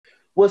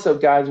What's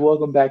up, guys?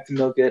 Welcome back to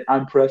Milk It.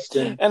 I'm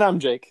Preston, And I'm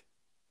Jake.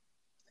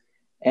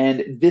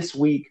 and this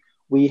week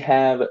we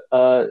have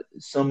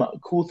some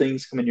cool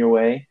things coming your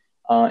way.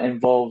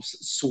 Involves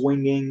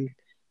swinging,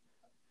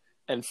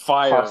 And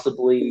fire.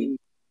 possibly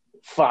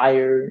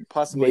fire,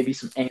 Possibly maybe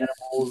some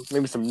animals,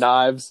 maybe some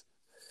knives.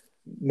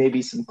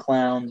 maybe some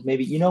clowns.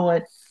 Maybe you know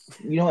what?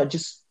 You know what?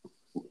 Just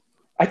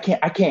I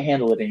can't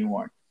handle it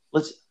anymore.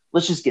 Let's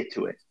just get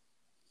to it.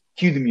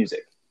 Cue the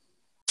music.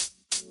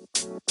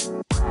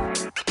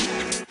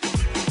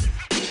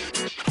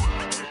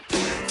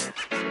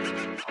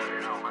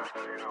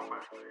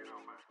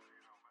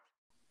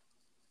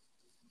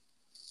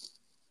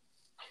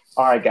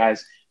 All right,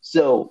 guys.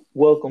 So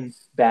welcome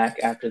back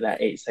after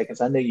that 8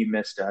 seconds. I know you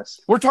missed us.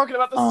 We're talking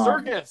about the Um,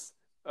 circus.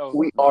 Oh,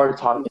 we no. are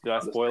talking Did I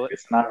about the spoil it?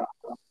 circus.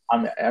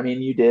 I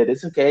mean, you did.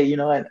 It's okay. You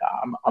know what?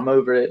 I'm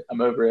over it.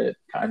 I'm over it,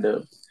 kind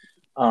of.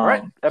 All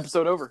right. Um,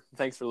 Episode over.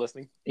 Thanks for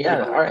listening.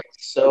 yeah. All right.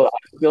 So I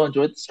hope you all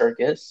enjoyed the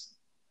circus.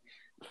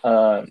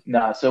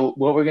 So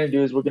what we're gonna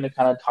do is we're gonna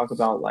kind of talk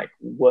about like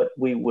what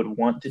we would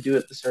want to do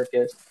at the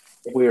circus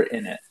if we were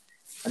in it,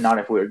 and not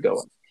if we were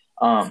going.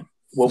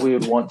 What we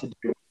would want to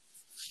do.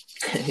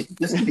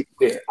 Just to be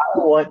clear, I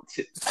want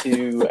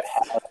to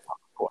have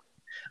popcorn.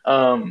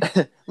 I'm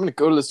going to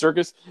go to the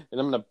circus and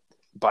I'm going to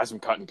buy some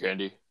cotton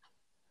candy.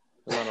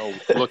 I'm going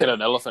to look at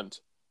an elephant.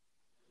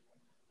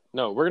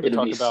 No, we're going to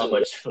It'll be so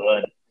much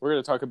fun. We're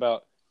going to talk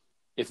about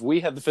if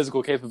we had the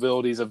physical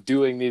capabilities of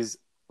doing these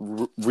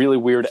really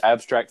weird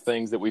abstract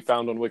things that we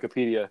found on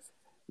Wikipedia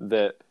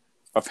that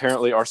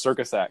apparently are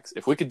circus acts.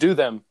 If we could do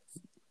them,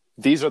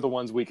 these are the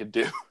ones we could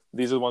do.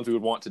 These are the ones we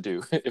would want to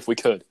do if we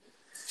could.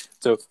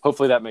 So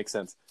hopefully that makes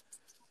sense.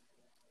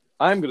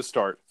 I'm going to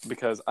start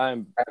because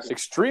I'm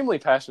extremely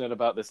passionate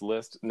about this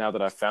list now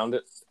that I've found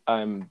it.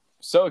 I'm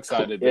so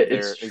excited that there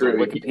is a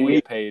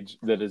Wikipedia page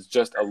that is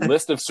just a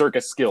list of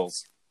circus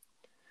skills.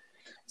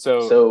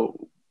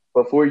 So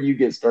before you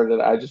get started,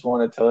 I just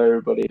want to tell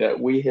everybody that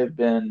we have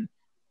been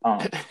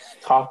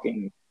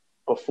talking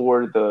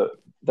before the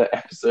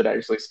episode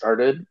actually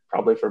started,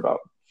 probably for about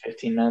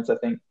 15 minutes, I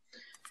think.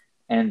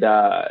 And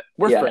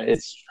we're friends.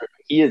 It's true.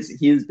 He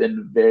has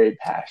been very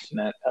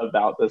passionate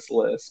about this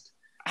list.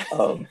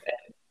 And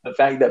the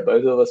fact that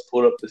both of us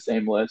pulled up the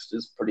same list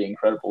is pretty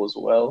incredible as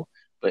well.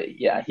 But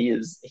yeah, he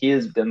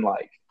has been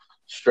like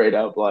straight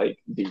up like,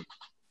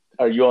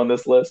 are you on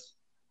this list?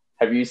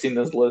 Have you seen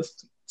this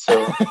list?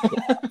 So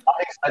I'm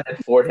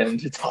excited for him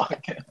to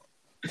talk.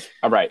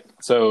 All right.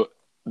 So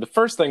the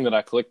first thing that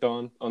I clicked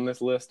on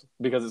this list,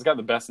 because it's got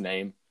the best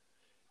name,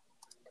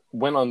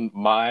 went on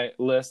my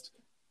list.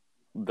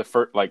 The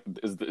first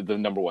is the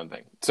number one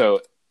thing.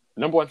 So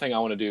the number one thing I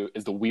want to do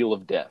is the Wheel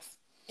of Death.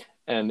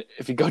 And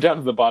if you go down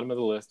to the bottom of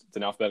the list, it's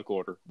in alphabetical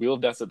order. Wheel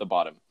of Death's at the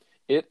bottom.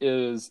 It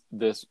is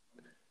this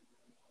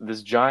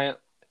giant,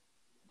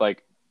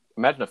 like,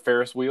 imagine a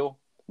Ferris wheel,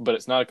 but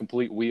it's not a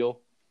complete wheel.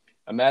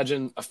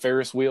 Imagine a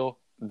Ferris wheel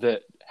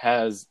that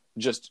has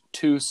just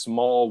two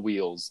small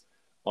wheels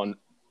on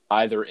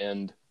either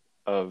end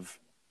of,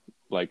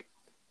 like,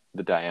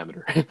 the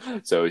diameter.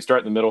 So you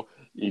start in the middle,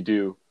 you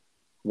do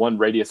one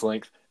radius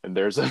length, and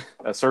there's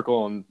a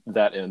circle on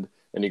that end,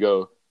 and you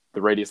go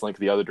the radius length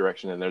the other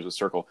direction, and there's a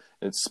circle,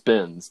 and it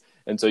spins.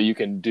 And so you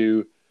can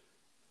do,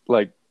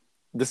 like,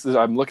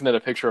 I'm looking at a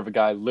picture of a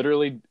guy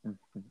literally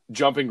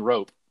jumping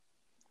rope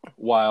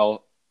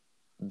while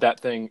that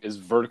thing is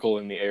vertical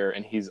in the air,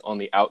 and he's on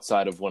the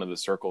outside of one of the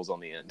circles on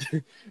the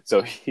end.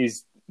 So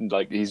he's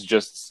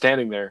just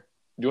standing there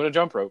doing a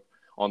jump rope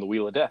on the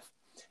Wheel of Death.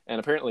 And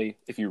apparently,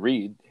 if you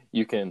read,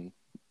 you can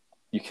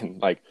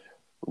like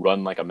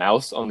run like a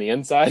mouse on the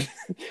inside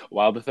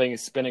while the thing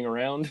is spinning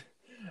around,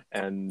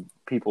 and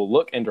people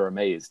look and are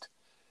amazed.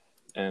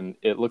 And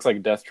it looks like a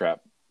death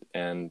trap,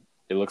 and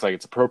it looks like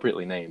it's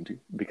appropriately named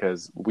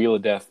because Wheel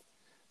of Death,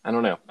 I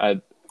don't know.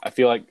 I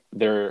feel like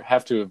there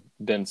have to have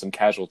been some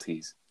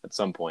casualties at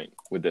some point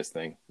with this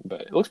thing,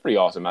 but it looks pretty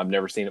awesome. I've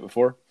never seen it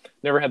before.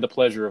 Never had the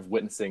pleasure of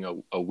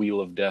witnessing a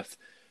Wheel of Death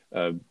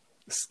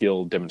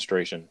skill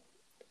demonstration.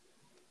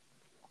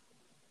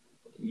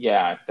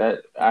 Yeah,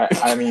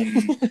 I mean,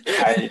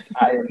 I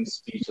am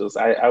speechless.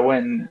 I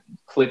went and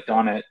clicked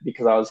on it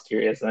because I was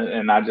curious,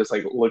 and I just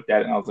like looked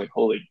at it and I was like,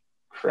 holy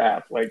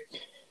crap, like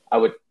I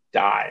would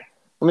die.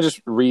 Let me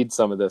just read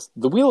some of this.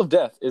 The Wheel of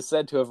Death is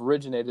said to have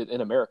originated in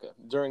America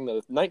during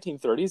the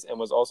 1930s and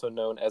was also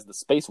known as the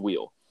Space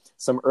Wheel.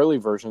 Some early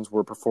versions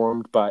were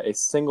performed by a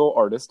single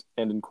artist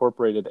and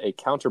incorporated a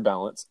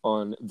counterbalance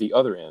on the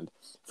other end.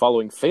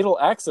 Following fatal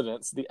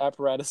accidents, the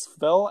apparatus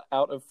fell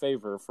out of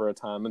favor for a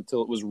time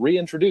until it was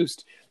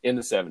reintroduced in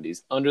the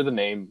 70s under the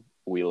name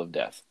Wheel of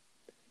Death.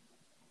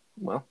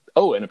 Well,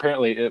 and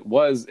apparently it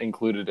was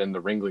included in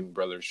the Ringling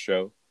Brothers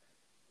show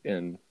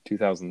in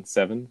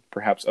 2007,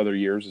 perhaps other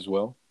years as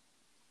well.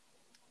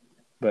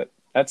 But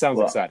that sounds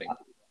exciting.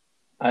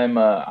 I'm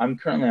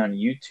currently on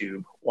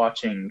YouTube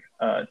watching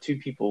two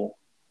people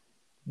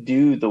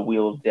do the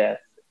Wheel of Death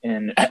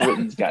in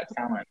Britain's Got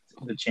Talent,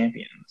 the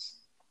champions.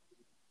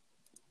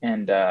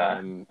 And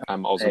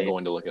I'm also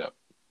going to look it up.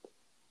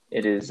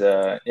 It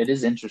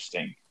is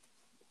interesting.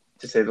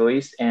 to say the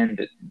least,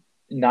 and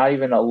not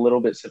even a little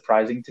bit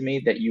surprising to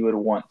me that you would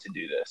want to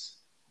do this.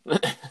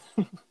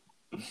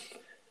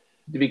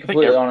 To be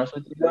completely honest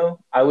with you, though,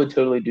 I would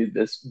totally do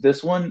this.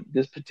 This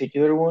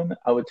particular one,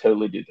 I would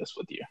totally do this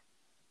with you.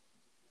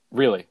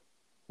 Really?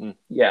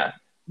 Yeah,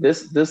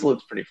 this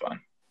looks pretty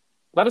fun.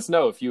 Let us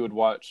know if you would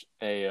watch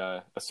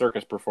a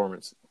circus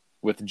performance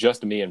with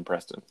just me and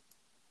Preston.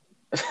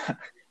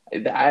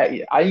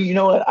 You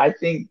know what? I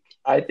think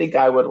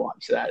I would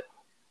watch that.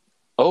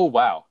 Oh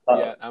wow!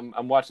 Yeah,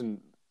 I'm watching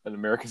an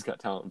America's Got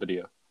Talent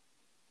video.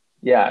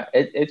 Yeah,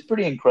 it's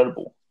pretty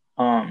incredible.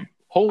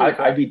 Holy crap!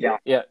 I'd be down.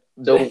 Yeah.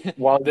 So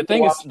while the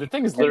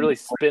thing is literally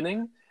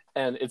spinning,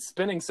 and it's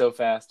spinning so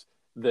fast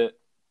that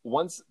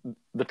once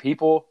the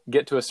people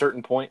get to a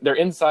certain point, they're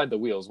inside the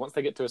wheels. Once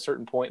they get to a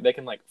certain point, they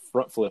can like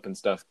front flip and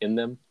stuff in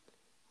them.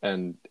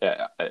 And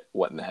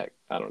what in the heck?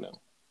 I don't know.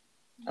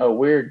 Oh,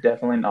 we're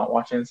definitely not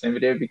watching the same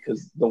video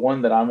because the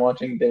one that I'm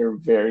watching, they're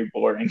very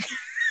boring.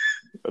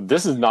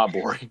 This is not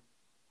boring.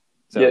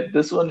 So, yeah,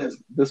 this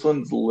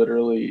one's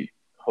literally.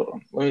 Hold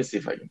on, let me see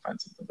if I can find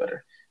something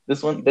better.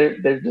 This one,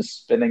 they're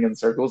just spinning in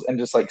circles and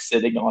just like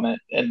sitting on it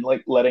and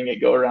like letting it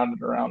go around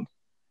and around.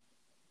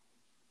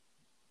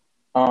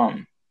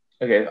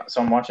 Okay,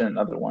 so I'm watching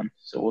another one.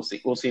 So we'll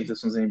see if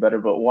this one's any better.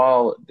 But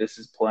while this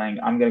is playing,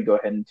 I'm gonna go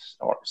ahead and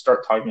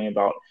start talking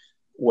about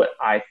what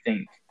I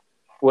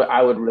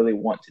would really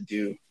want to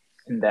do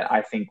and that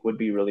I think would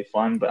be really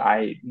fun, but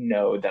I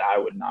know that I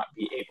would not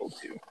be able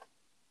to.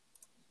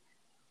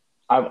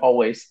 I've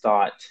always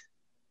thought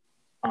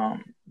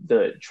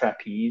the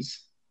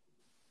trapeze.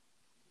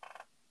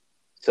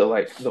 So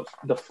like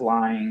the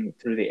flying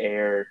through the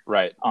air.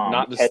 Right.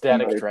 Not the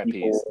static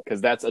trapeze,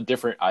 because that's a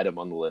different item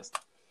on the list.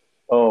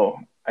 Oh,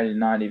 I did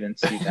not even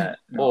see that.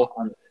 No,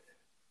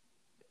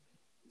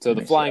 so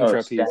the flying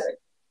trapeze. Static.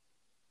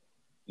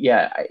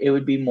 Yeah, it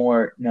would be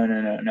more.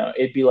 No.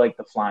 It'd be like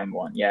the flying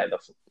one. Yeah,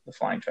 the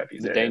flying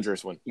trapeze. The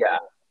dangerous one. Yeah,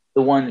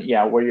 the one.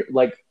 Yeah, where you're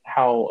like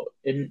how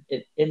in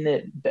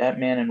the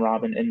Batman and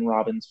Robin in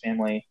Robin's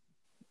family,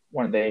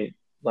 when they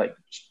like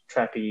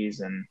trapeze,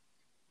 and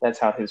that's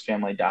how his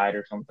family died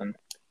or something.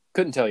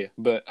 Couldn't tell you,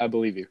 but I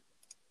believe you.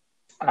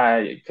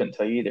 I couldn't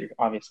tell you either,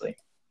 obviously.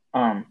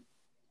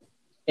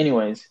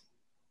 Anyways,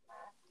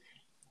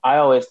 I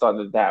always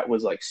thought that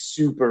was like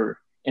super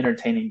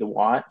entertaining to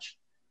watch.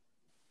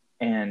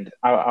 And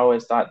I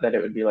always thought that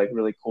it would be like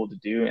really cool to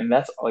do. And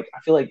that's like,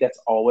 I feel like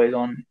that's always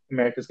on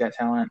America's Got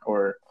Talent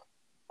or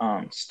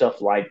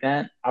stuff like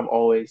that. I've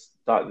always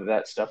thought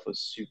that stuff was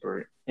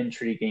super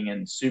intriguing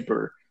and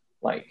super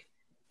like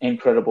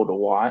incredible to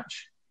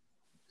watch.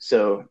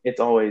 So it's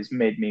always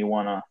made me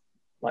want to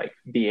like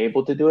be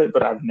able to do it,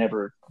 but I've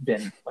never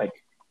been like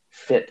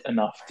fit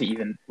enough to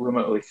even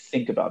remotely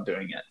think about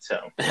doing it.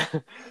 So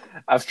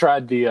I've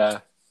tried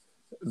the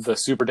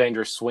super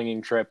dangerous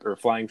swinging trip or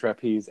flying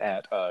trapeze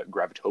at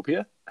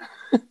Gravitopia.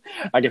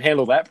 I can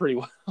handle that pretty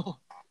well.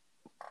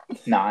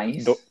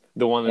 Nice.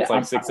 The one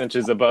that's 6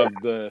 inches above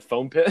the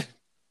foam pit.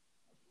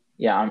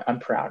 Yeah, I'm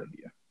proud of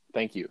you.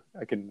 Thank you.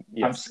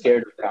 Yes. I'm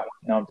scared of that one.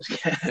 No, I'm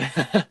just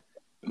kidding.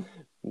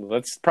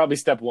 That's probably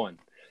step one.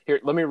 Here,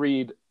 let me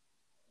read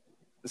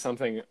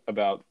something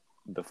about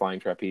the flying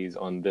trapeze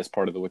on this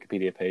part of the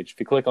Wikipedia page. If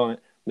you click on it,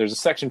 there's a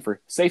section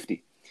for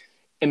safety.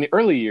 In the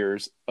early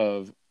years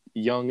of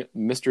young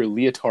Mr.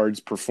 Leotard's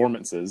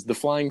performances, the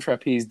flying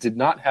trapeze did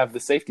not have the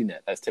safety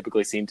net as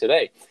typically seen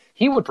today.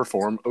 He would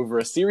perform over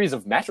a series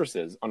of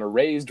mattresses on a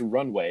raised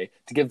runway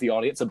to give the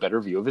audience a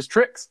better view of his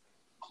tricks.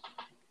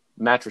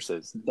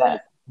 Mattresses.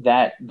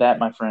 That,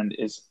 my friend,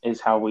 is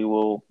how we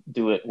will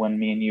do it when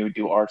me and you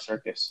do our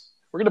circus.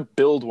 We're going to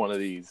build one of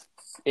these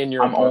in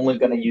your apartment. Only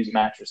going to use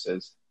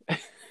mattresses.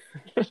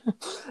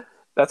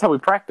 That's how we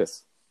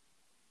practice.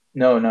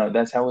 No,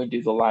 that's how we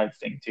do the live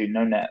thing too.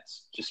 No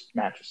nets, just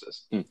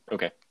mattresses.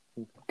 Okay,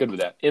 good with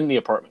that. In the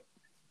apartment.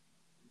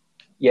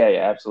 Yeah,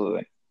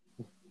 absolutely.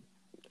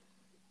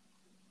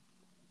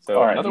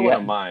 So another one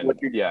on mine.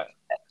 Yeah,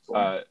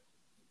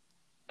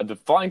 the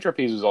flying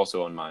trapeze was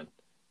also on mine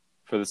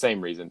for the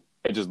same reason.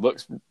 It just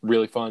looks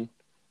really fun,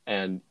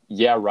 and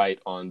right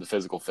on the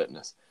physical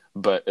fitness,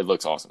 but it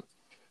looks awesome.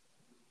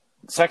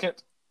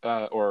 Second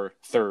or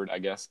third, I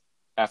guess,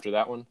 after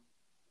that one,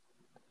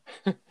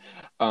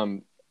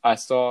 I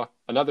saw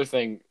another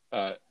thing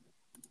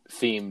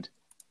themed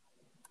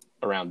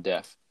around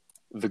death,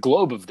 the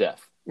globe of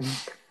death.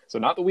 So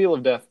not the wheel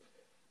of death,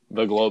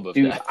 the globe of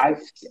death.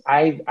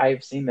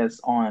 I've seen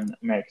this on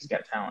America's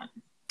Got Talent.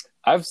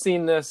 I've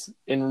seen this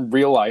in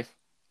real life,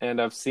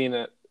 and I've seen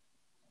it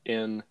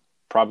in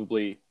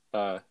probably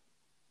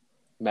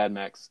Mad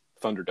Max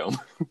Thunderdome.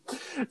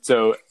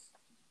 So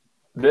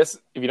this,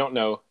 if you don't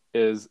know,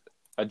 is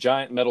a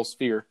giant metal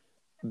sphere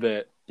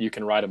that you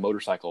can ride a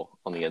motorcycle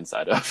on the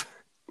inside of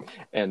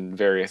and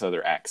various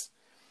other acts.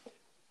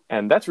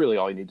 And that's really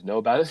all you need to know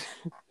about it.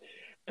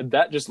 And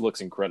that just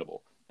looks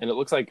incredible. And it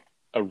looks like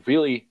a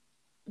really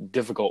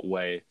difficult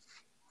way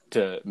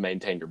to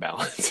maintain your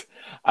balance.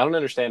 I don't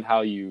understand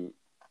how you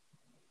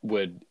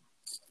would...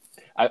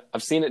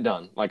 I've seen it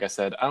done, like I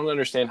said. I don't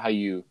understand how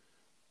you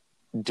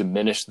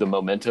diminish the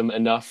momentum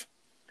enough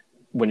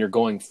when you're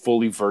going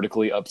fully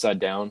vertically upside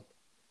down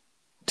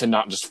to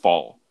not just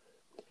fall.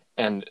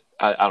 And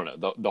I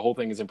don't know, the whole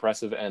thing is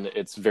impressive, and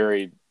it's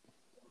very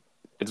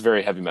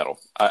heavy metal.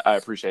 I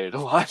appreciate it a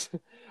lot.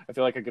 I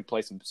feel like I could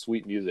play some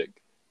sweet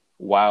music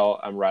while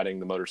I'm riding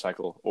the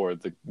motorcycle or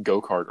the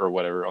go-kart or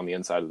whatever on the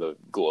inside of the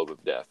Globe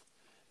of Death.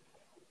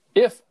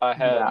 If I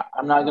had... Yeah,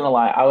 I'm not going to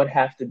lie. I would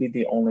have to be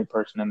the only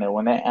person in there.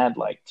 When they add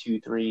like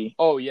 2, 3,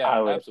 Oh,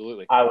 yeah,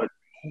 absolutely. I would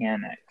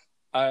panic.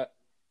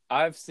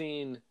 I've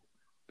seen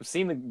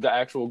the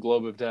actual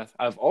Globe of Death.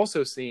 I've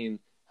also seen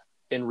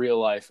in real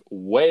life,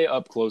 way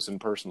up close and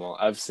personal,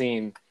 I've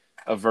seen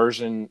a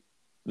version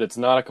that's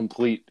not a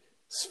complete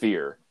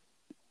sphere.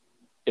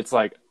 It's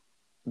like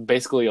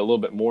basically a little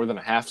bit more than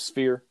a half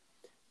sphere,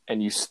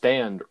 and you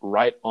stand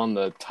right on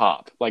the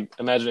top. Like,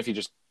 imagine if you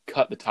just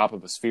cut the top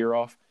of a sphere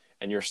off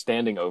and you're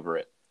standing over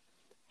it,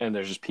 and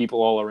there's just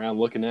people all around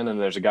looking in, and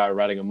there's a guy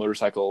riding a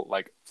motorcycle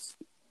like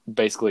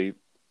basically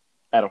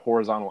at a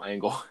horizontal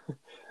angle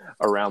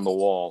around the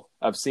wall.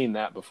 I've seen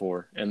that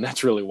before, and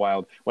that's really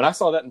wild. When I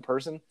saw that in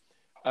person,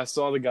 I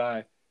saw the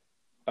guy,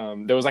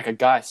 there was like a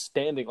guy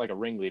standing like a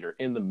ringleader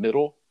in the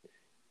middle,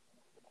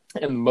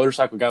 and the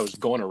motorcycle guy was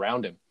going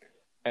around him.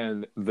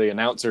 And the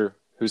announcer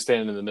who's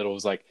standing in the middle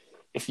was like,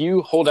 if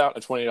you hold out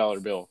a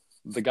 $20 bill,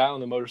 the guy on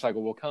the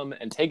motorcycle will come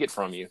and take it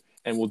from you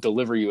and will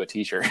deliver you a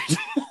t-shirt.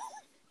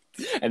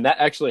 And that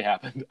actually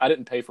happened. I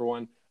didn't pay for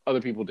one.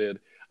 Other people did.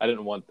 I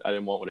didn't want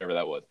whatever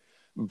that was.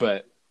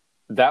 But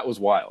that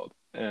was wild.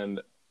 And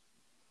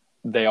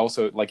they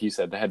also, like you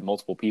said, they had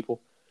multiple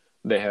people.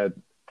 They had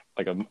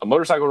like a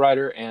motorcycle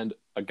rider and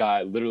a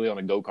guy literally on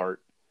a go-kart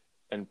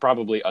and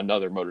probably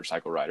another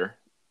motorcycle rider.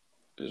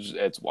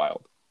 It's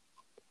wild.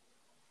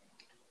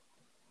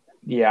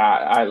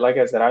 Yeah, like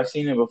I said, I've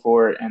seen it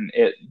before, and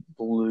it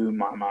blew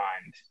my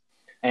mind.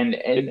 And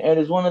it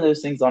is one of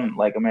those things on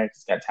like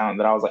America's Got Talent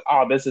that I was like,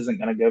 oh, this isn't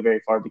going to go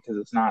very far because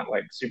it's not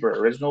like super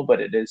original,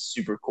 but it is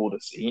super cool to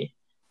see.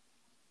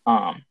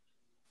 And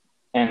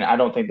I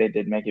don't think they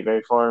did make it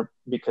very far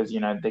because,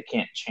 they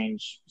can't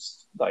change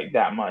like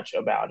that much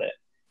about it.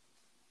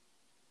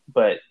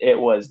 But it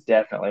was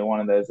definitely one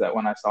of those that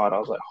when I saw it, I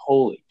was like,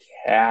 holy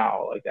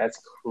cow, like that's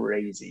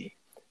crazy.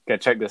 Okay,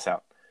 check this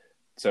out.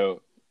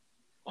 So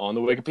on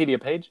the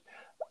Wikipedia page,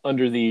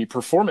 under the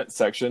performance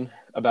section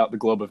about the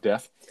Globe of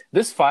Death,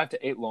 this 5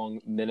 to 8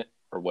 minute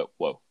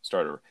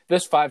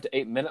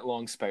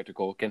long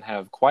spectacle can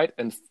have quite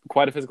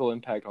a physical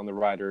impact on the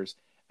riders,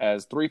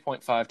 as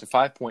 3.5 to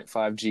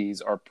 5.5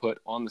 Gs are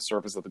put on the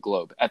surface of the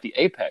globe. At the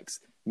apex,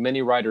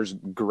 many riders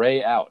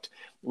gray out,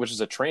 which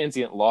is a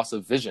transient loss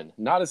of vision,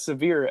 not as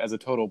severe as a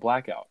total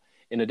blackout.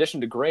 In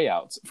addition to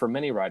grayouts, for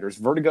many riders,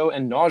 vertigo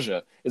and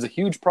nausea is a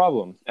huge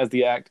problem, as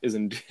the act is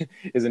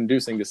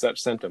inducing to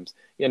such symptoms.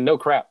 Yeah, no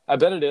crap. I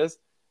bet it is.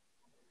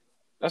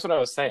 That's what I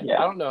was saying. Yeah.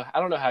 I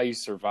don't know how you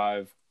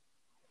survive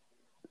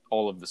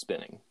all of the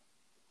spinning.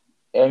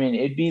 I mean,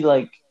 it'd be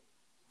like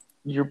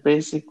you're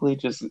basically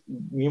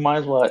you might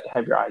as well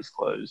have your eyes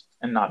closed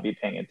and not be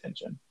paying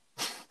attention.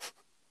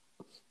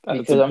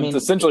 Because it's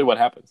essentially what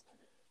happens.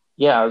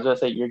 Yeah, I was gonna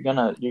say you're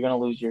gonna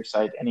lose your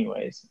sight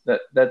anyways.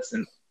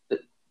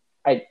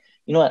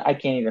 You know what? I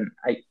can't even.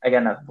 I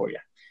got nothing for you.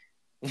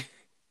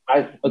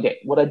 Okay.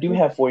 What I do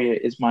have for you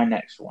is my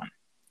next one.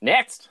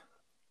 Next.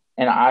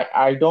 And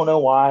I don't know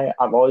why.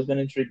 I've always been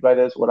intrigued by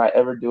this. Would I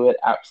ever do it?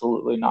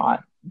 Absolutely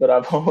not. But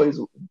I've always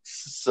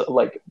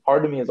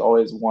part of me has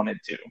always wanted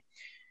to,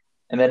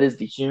 and that is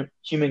the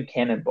human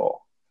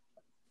cannonball.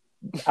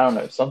 I don't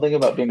know. Something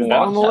about being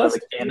launched out of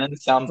a cannon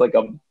sounds like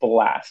a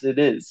blast. It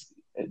is.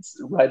 It's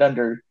right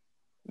under.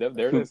 Yep,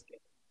 there it is.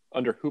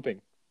 Under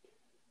hooping.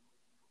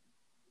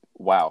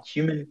 Wow.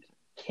 Human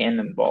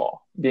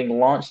cannonball being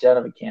launched out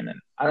of a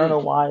cannon. I don't know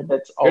why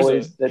that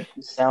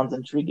sounds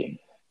intriguing.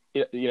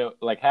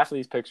 Like half of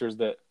these pictures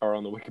that are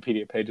on the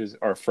Wikipedia pages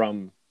are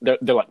they're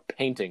like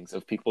paintings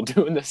of people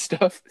doing this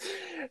stuff.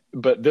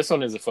 But this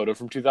one is a photo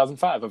from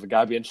 2005 of a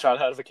guy being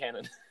shot out of a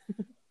cannon.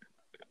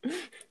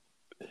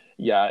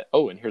 Yeah.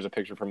 Oh, and here's a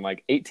picture from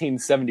like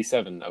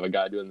 1877 of a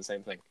guy doing the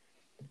same thing.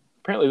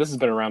 Apparently this has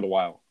been around a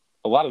while.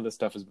 A lot of this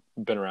stuff has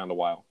been around a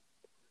while.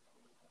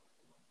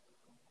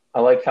 I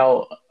like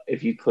how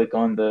if you click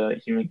on the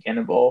human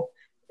cannonball,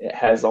 it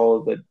has all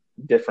of the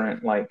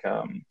different like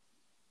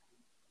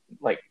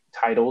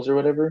titles or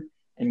whatever,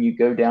 and you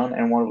go down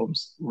and one of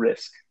them's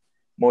risk.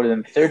 More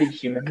than 30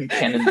 human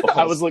cannonballs.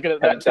 I was looking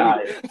at that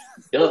too.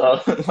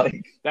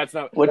 That's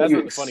not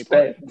the funny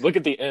part. Look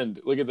at the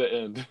end. Look at the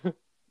end.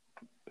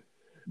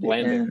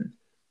 Landing. End.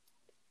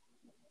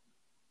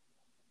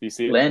 You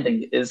see it?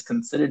 Landing is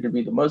considered to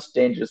be the most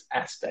dangerous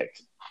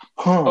aspect.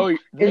 Oh,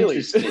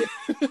 really?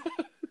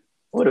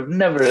 Would have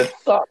never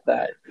thought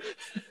that.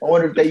 I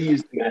wonder if they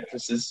used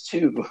mattresses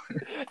too.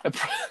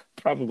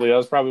 Probably. That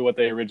was probably what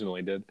they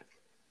originally did.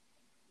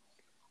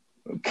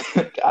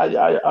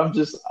 I'm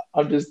just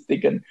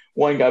thinking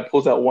one guy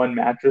pulls out one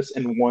mattress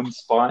in one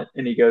spot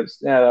and he goes,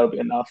 yeah, that'll be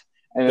enough.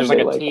 And there's like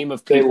a team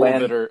of people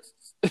that are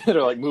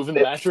like moving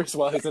the mattress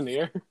while it's in the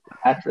air.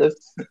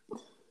 Mattress.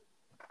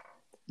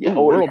 Ooh,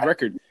 world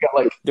record.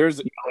 Like, There's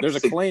a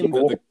 6 claim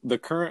people. that the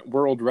current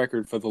world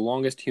record for the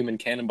longest human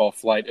cannonball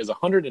flight is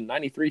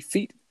 193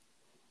 feet.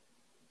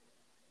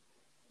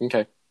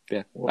 Okay,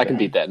 yeah, Well, I can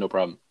beat that, no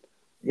problem.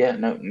 Yeah,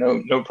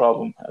 no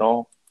problem at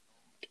all.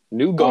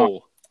 New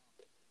goal.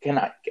 Can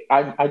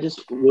I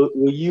just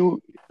will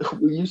you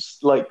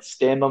like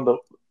stand on the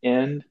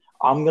end?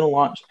 I'm gonna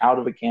launch out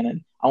of a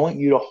cannon. I want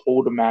you to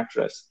hold a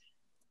mattress,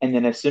 and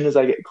then as soon as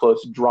I get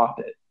close, drop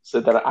it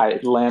so that I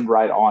land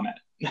right on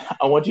it.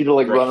 I want you to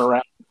like run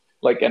around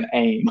like an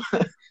aim.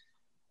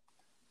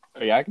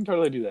 Yeah, I can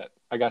totally do that.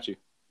 I got you.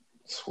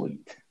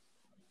 Sweet.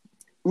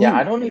 Ooh, Yeah,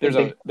 I don't even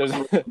think there's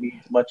it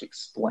needs much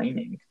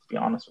explaining, to be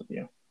honest with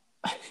you.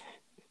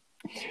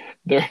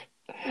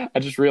 I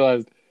just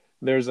realized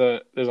there's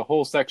a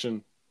whole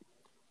section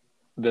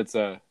that's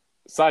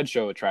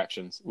sideshow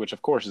attractions, which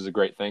of course is a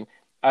great thing.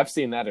 I've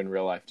seen that in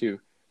real life too.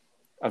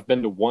 I've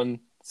been to one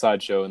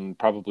sideshow and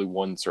probably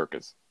one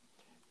circus,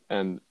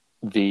 and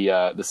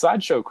the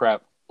sideshow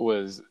crap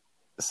was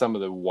some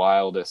of the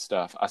wildest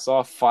stuff. I saw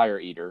a fire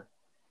eater,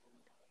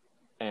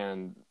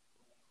 and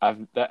I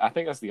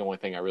think that's the only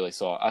thing I really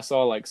saw. I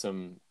saw like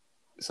some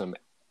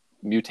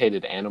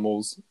mutated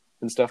animals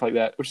and stuff like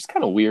that, which is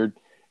kind of weird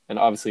and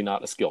obviously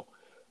not a skill.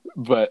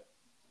 But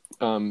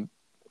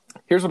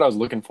here's what I was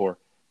looking for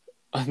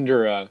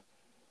under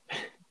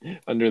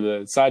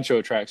the sideshow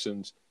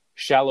attractions.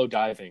 Shallow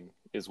diving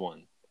is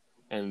one,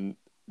 and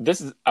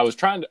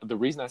the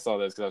reason I saw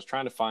this because I was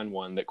trying to find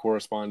one that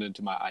corresponded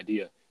to my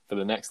idea for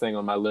the next thing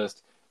on my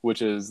list,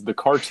 which is the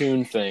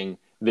cartoon thing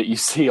that you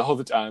see all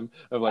the time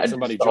of like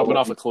somebody jumping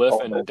off a cliff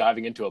and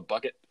diving into a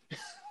bucket.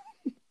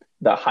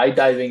 The high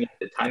diving in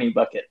the tiny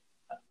bucket.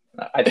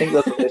 I think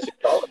that's what they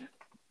should call it.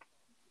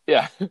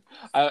 Yeah,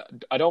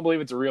 I don't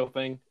believe it's a real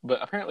thing, but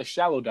apparently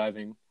shallow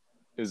diving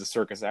is a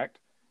circus act.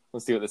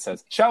 Let's see what this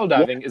says. Shallow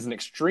diving is an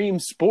extreme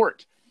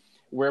sport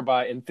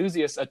whereby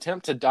enthusiasts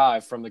attempt to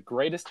dive from the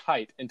greatest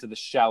height into the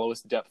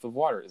shallowest depth of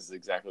water. This is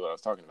exactly what I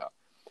was talking about.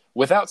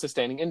 Without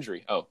sustaining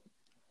injury. Oh,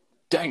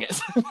 dang it.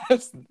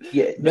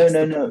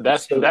 No.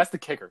 That's the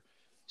kicker.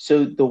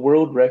 So the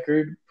world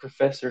record,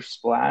 Professor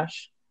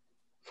Splash,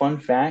 fun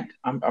fact,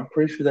 I'm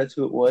pretty sure that's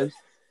who it was.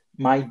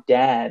 My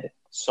dad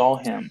saw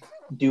him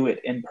do it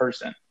in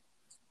person.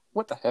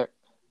 What the heck?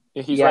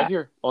 He's right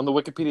here on the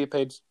Wikipedia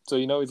page, so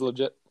you know he's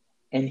legit.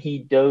 And he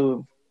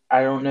dove,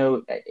 I don't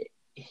know,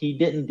 he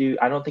didn't do,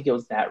 I don't think it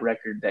was that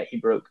record that he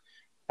broke.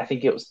 I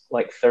think it was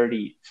like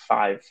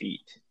 35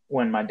 feet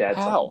when my dad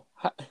saw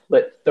him.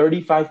 But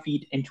 35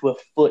 feet into a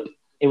foot.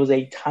 It was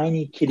a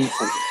tiny kiddie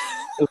pool.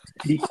 It was a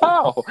kiddie pool.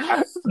 How?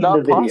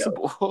 Not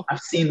possible. I've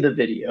seen the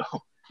video.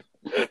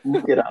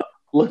 Look it up.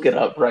 Look it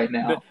up right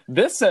now.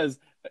 This says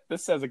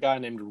a guy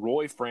named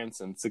Roy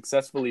Franson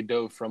successfully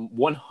dove from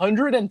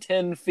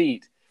 110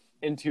 feet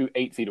into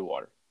 8 feet of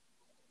water.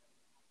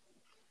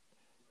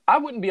 I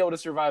wouldn't be able to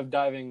survive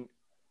diving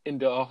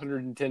into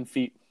 110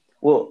 feet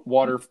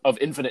water of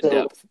infinite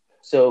depth.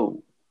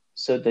 So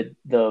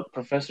the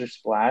Professor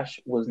Splash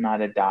was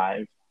not a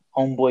dive.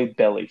 Homeboy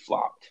belly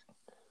flopped.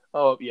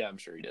 Oh yeah, I'm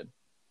sure he did.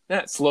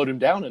 That slowed him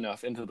down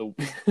enough into the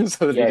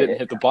so that he didn't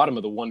hit the bottom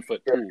of the 1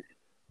 foot pool.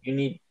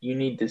 You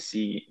need to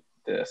see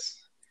this.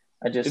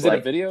 Is it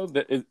a video?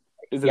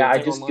 Is it I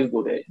just online?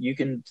 Googled it. You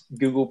can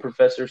Google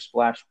Professor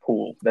Splash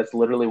pool. That's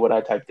literally what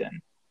I typed in.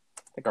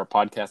 I think our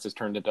podcast has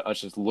turned into us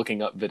just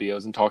looking up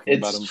videos and talking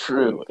about them.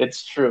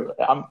 It's true.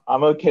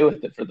 I'm okay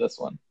with it for this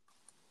one.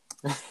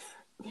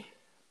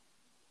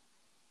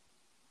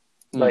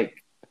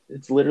 Like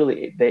it's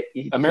literally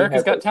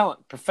America's Got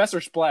Talent. Professor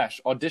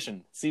Splash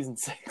audition season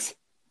 6.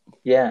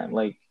 Yeah,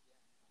 like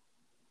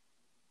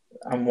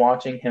I'm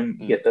watching him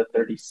get the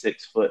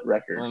 36-foot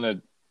record.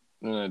 I'm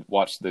gonna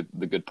watch the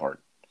good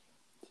part.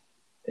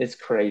 It's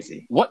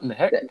crazy. What in the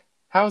heck?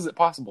 How is it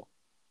possible?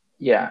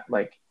 Yeah,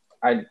 like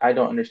I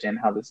don't understand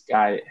how this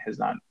guy has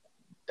not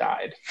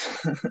died.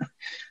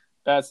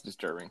 That's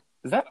disturbing.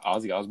 Is that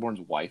Ozzy Osbourne's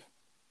wife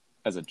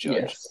as a judge?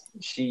 Yes,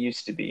 she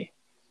used to be.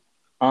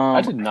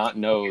 I did not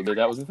know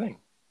that was a thing.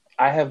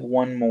 I have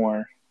one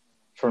more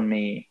for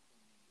me.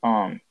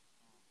 I'm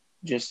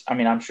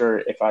sure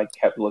if I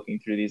kept looking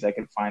through these, I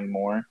could find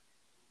more.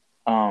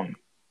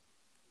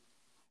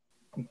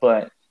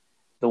 But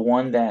the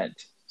one that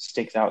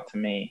sticks out to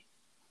me,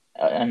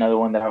 another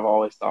one that I've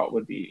always thought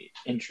would be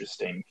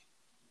interesting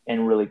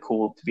and really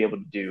cool to be able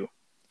to do,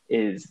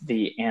 is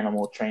the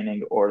animal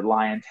training or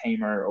lion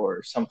tamer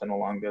or something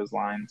along those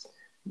lines.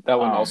 That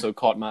one also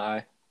caught my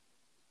eye.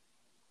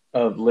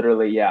 Of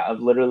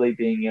literally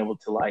being able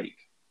to, like,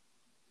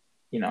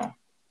 I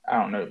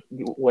don't know,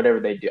 whatever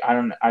they do. I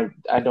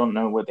don't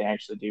know what they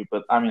actually do,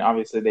 but I mean,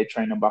 obviously they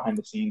train them behind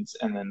the scenes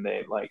and then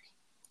they like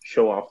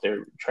show off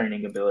their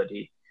training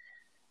ability.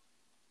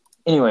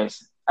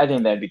 Anyways, I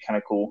think that'd be kind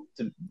of cool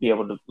to be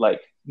able to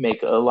like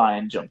make a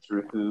lion jump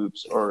through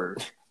hoops or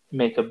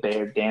make a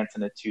bear dance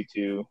in a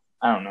tutu.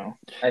 I don't know.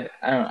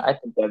 I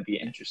think that'd be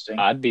interesting.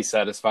 I'd be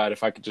satisfied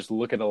if I could just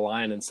look at a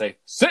lion and say,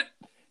 sit,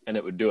 and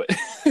it would do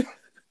it.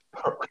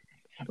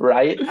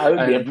 Right? I would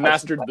have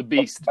mastered the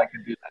beast. If I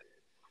could do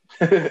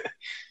that.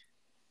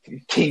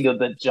 King of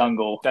the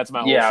jungle. That's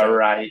my whole Yeah, show.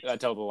 right. I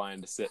tell the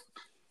lion to sit.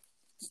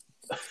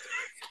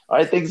 All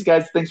right, thanks,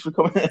 guys. Thanks for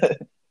coming.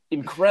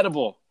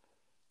 Incredible.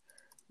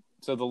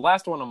 So the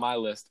last one on my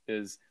list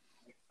is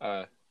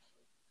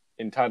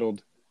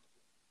entitled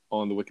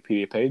on the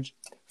Wikipedia page,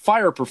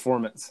 Fire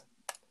Performance,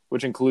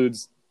 which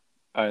includes,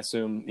 I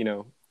assume,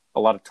 a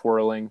lot of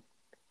twirling,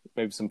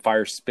 maybe some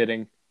fire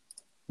spitting,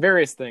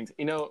 various things.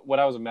 What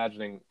I was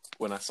imagining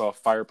when I saw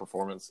Fire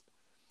Performance,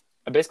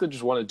 I basically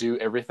just want to do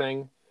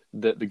everything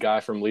that the guy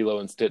from Lilo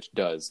and Stitch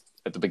does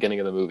at the beginning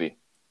of the movie.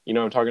 You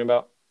know what I'm talking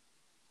about?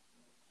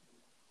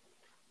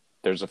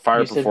 There's a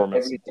fire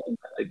performance.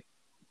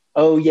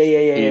 Oh,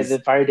 yeah. The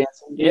fire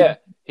dancing. Yeah,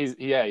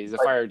 he's a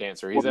fire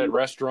dancer. He's at a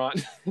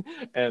restaurant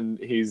and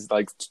he's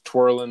like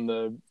twirling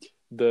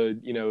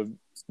the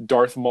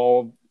Darth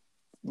Maul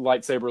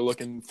lightsaber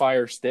looking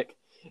fire stick,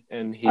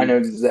 and he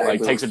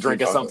like takes a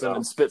drink of something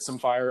and spits some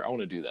fire. I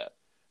want to do that.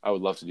 I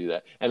would love to do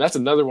that. And that's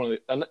another one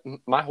of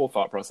my whole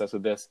thought process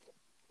with this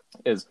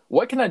is,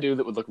 what can I do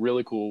that would look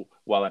really cool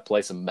while I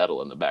play some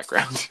metal in the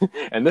background?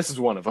 And this is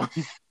one of them.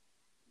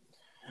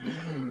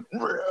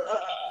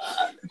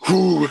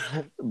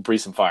 Breathe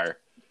some fire.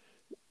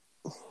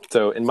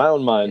 So in my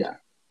own mind,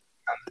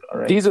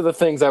 these are the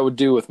things I would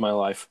do with my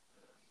life.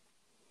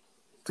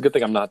 It's a good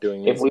thing I'm not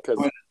doing this.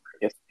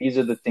 These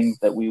are the things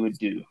that we would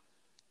do.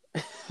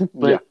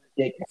 But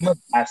I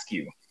must ask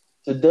you.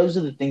 So those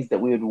are the things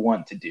that we would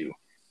want to do.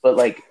 But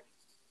like,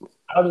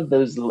 out of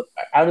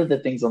the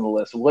things on the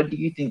list, what do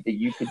you think that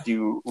you could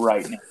do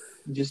right now?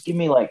 Just give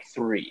me like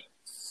 3.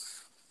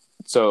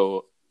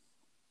 So,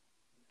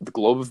 the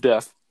Globe of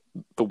Death,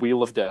 the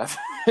Wheel of Death.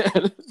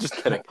 Just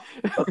kidding.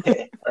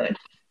 Okay. Right.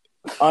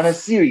 On a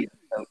serious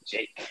note,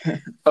 Jake.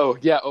 Oh,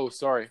 yeah. Oh,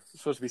 sorry. I'm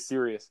supposed to be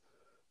serious.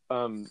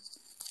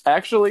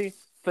 Actually,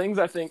 things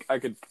I think I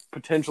could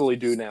potentially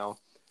do now,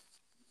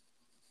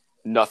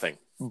 nothing.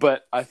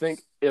 But I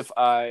think if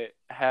I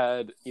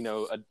had,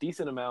 a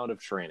decent amount of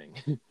training,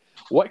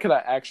 what could I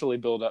actually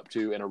build up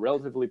to in a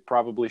relatively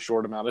probably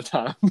short amount of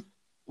time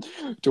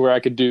to where I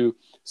could do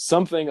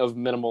something of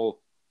minimal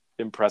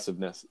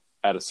impressiveness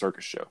at a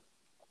circus show?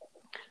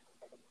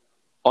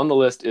 On the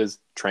list is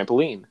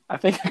trampoline. I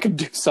think I could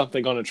do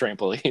something on a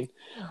trampoline.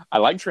 I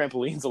like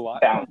trampolines a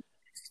lot.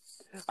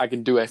 I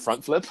can do a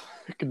front flip.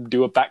 I can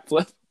do a back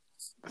flip.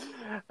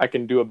 I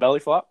can do a belly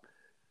flop.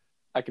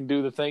 I can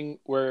do the thing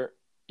where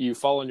you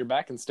fall on your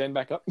back and stand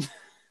back up.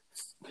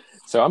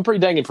 So I'm pretty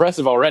dang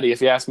impressive already,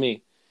 if you ask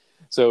me.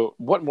 So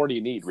what more do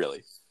you need,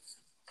 really?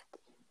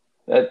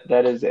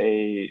 That is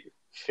a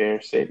fair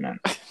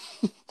statement.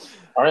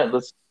 All right,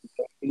 let's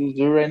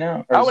do right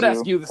now. I would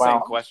ask you the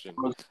same question.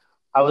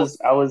 I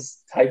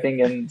was typing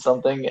in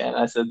something and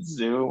I said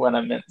zoo when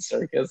I meant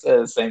circus.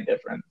 Same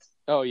difference.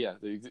 Oh yeah,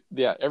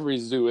 every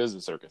zoo is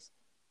a circus.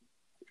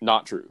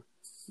 Not true.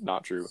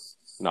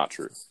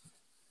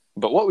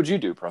 But what would you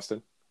do,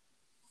 Preston?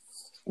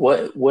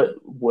 What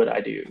would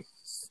I do?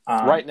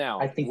 Right now,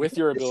 I think with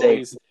your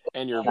abilities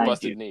and your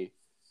busted knee,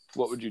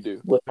 what would you do?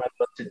 With my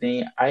busted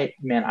knee, I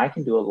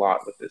can do a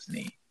lot with this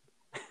knee.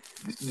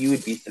 You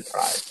would be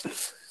surprised.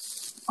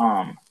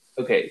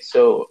 Okay,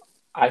 so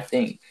I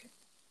think,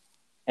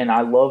 and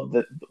I love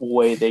the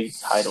way they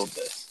titled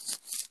this,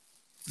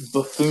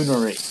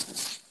 buffoonery.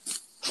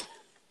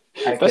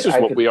 That's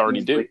just what we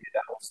already do.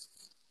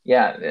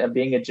 Yeah,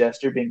 being a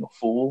jester, being a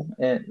fool,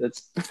 and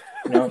that's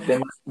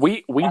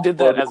we did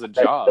that as a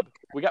job.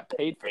 We got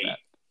paid for that.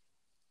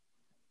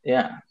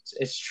 Yeah,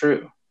 it's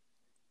true.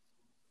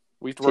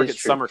 We used to work at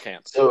summer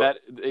camp. So that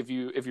if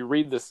you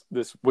read this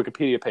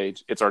Wikipedia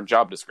page, it's our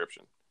job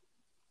description.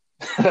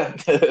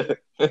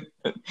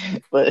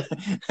 But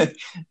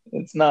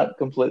it's not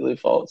completely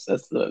false.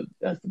 That's the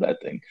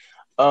bad thing.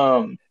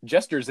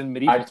 Jesters in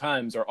medieval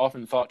times are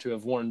often thought to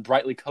have worn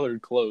brightly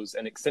colored clothes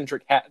and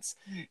eccentric hats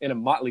in a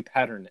motley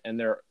pattern, and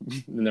their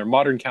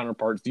modern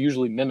counterparts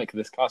usually mimic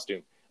this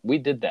costume. We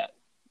did that.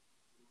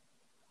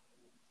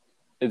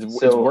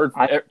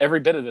 Every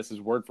bit of this is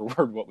word for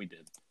word what we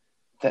did.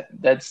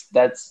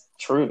 That's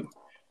true.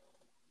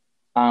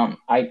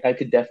 I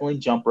could definitely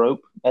jump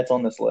rope. That's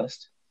on this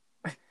list.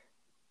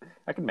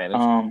 I can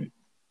manage.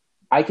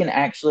 I can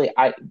actually,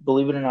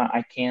 believe it or not,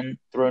 I can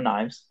throw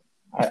knives.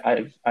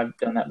 I've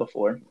done that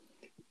before.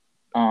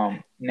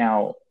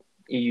 Now,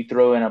 you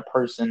throw in a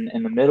person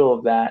in the middle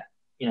of that,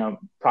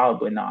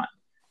 probably not.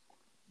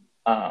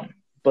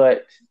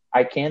 But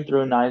I can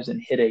throw knives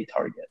and hit a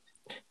target.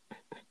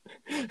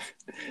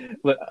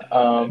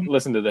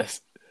 Listen to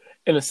this.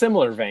 In a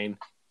similar vein,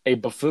 a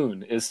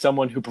buffoon is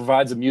someone who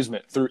provides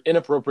amusement through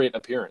inappropriate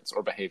appearance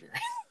or behavior.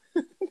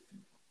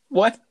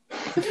 What?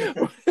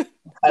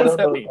 I don't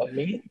know what that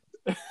means.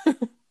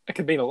 That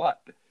could mean a lot.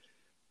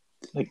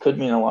 It could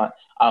mean a lot.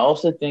 I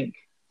also think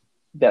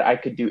that I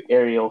could do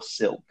aerial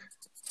silk.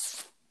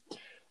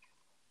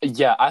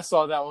 Yeah, I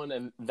saw that one,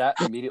 and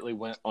that immediately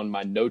went on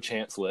my no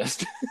chance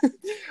list.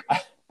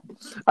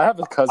 I have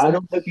a cousin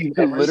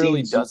who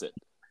literally does it.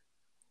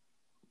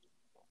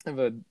 I have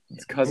a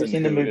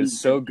cousin who is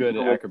so good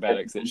at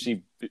acrobatics that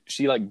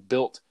she like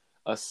built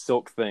a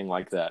silk thing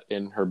like that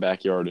in her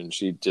backyard, and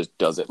she just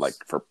does it like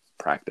for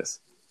practice.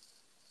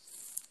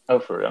 Oh,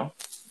 for real?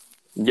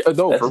 Yeah,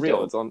 no, That's for real.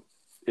 dope. It's on.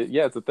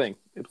 Yeah, it's a thing.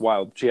 It's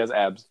wild. She has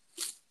abs.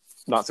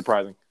 Not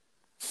surprising.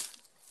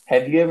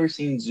 Have you ever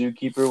seen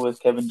Zookeeper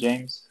with Kevin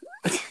James?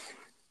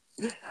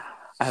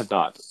 I have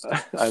not.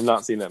 I have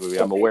not seen that movie.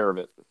 I'm Okay. aware of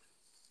it.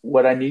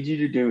 What I need you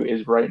to do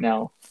is right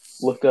now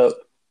look up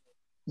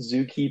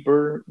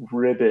Zookeeper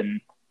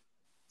ribbon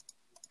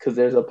because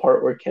there's a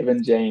part where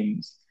Kevin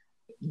James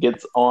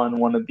gets on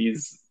one of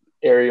these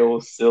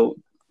aerial silk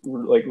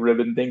like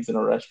ribbon things in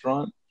a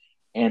restaurant.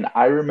 And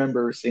I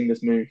remember seeing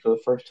this movie for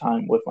the first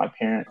time with my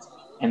parents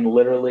and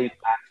literally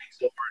laughing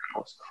so hard I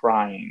was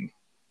crying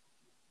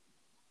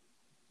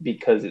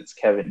because it's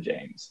Kevin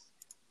James.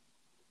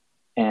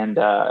 And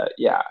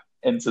yeah,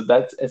 and so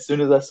that's as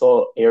soon as I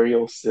saw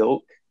aerial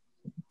silk,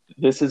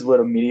 this is what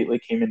immediately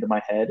came into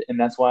my head, and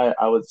that's why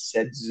I was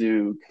said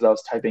zoo because I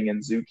was typing in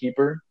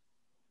zookeeper.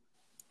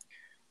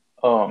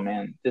 Oh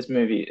man, this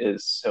movie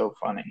is so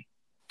funny.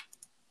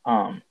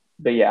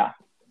 But yeah,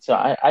 so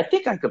I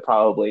think I could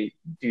probably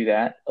do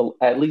that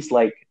at least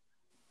like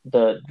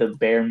the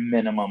bare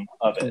minimum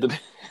of it.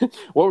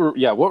 What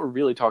we're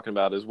really talking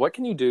about is what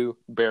can you do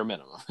bare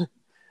minimum.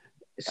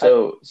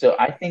 So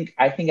I think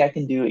I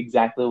can do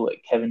exactly what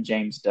Kevin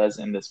James does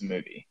in this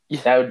movie.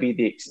 Yeah. That would be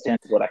the extent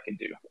of what I could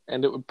do.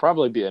 And it would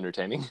probably be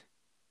entertaining.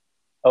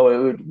 Oh, it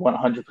would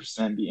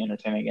 100% be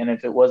entertaining, and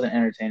if it wasn't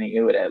entertaining,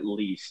 it would at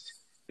least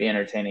be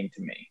entertaining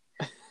to me.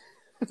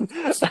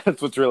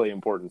 That's what's really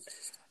important.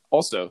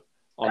 Also,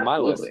 on my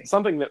Absolutely. list,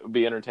 something that would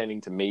be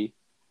entertaining to me,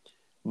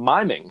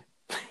 miming.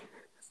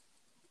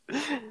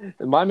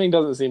 Miming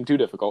doesn't seem too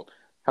difficult.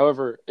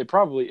 However, it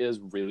probably is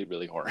really,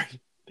 really hard.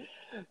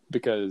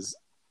 Because,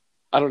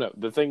 I don't know,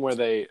 the thing where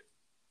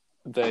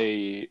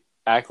they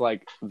act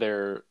like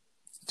they're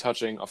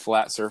touching a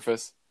flat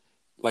surface,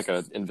 like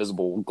an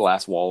invisible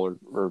glass wall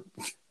or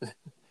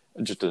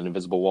just an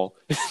invisible wall.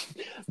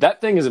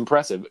 That thing is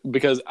impressive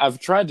because I've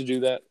tried to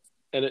do that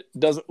and it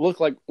doesn't look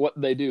like what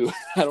they do.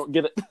 I don't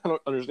get it. I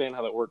don't understand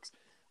how that works.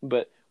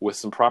 But with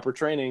some proper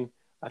training,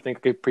 I think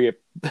it could be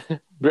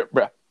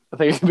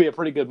a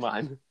pretty good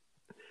mime.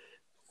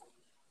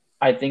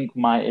 I think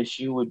my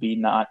issue would be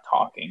not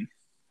talking.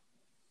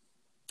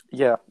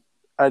 Yeah.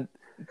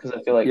 Because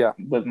I feel like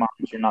with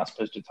moms, you're not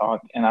supposed to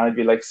talk. And I would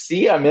be like,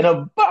 see, I'm in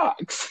a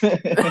box. And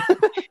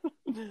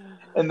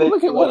then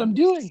look at what I'm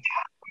doing.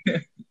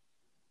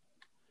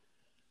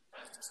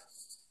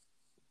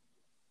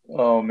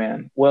 Oh,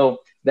 man. Well,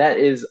 that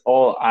is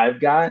all I've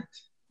got.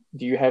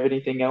 Do you have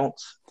anything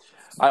else?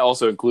 I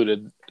also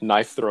included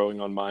knife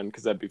throwing on mine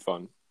because that'd be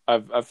fun.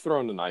 I've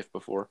thrown a knife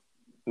before.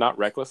 Not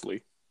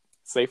recklessly.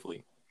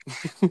 Safely.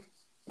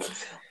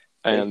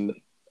 And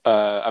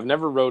I've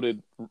never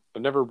ridden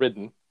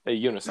a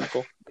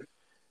unicycle.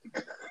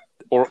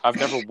 Or I've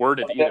never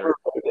worded either.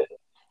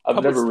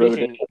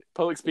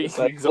 Public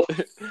speaking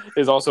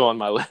is also on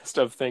my list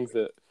of things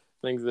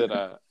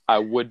that I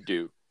would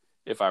do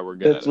if I were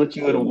good. That's what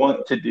you would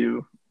want to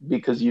do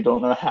because you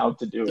don't know how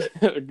to do it.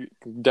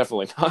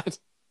 Definitely not.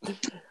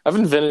 I've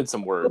invented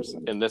some words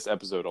in this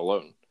episode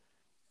alone.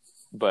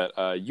 But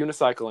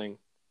unicycling,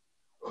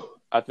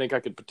 I think I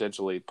could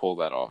potentially pull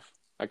that off.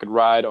 I could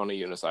ride on a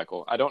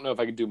unicycle. I don't know if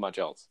I could do much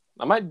else.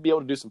 I might be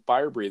able to do some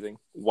fire breathing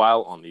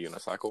while on the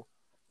unicycle.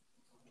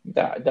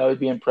 That would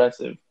be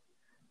impressive.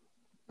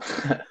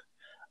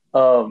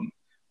 All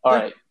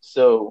right,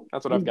 so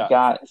that's what I've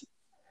got.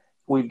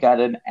 We've got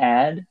an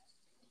ad,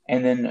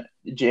 and then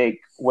Jake,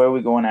 where are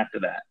we going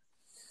after that?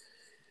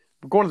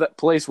 We're going to that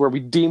place where we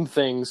deem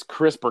things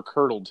crisp or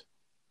curdled.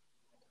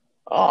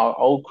 Oh,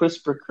 old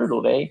crisp or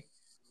curdled, eh?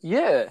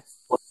 Yeah.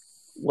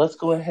 Let's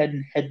go ahead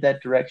and head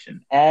that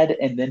direction. Ad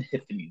and then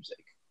hit the music.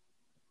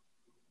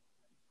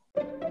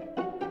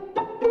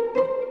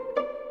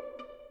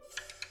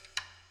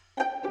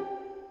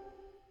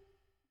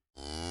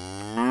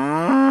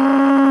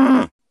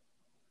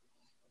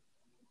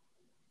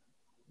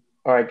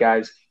 All right,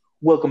 guys,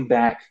 welcome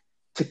back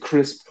to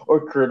Crisp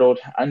or Curdled.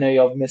 I know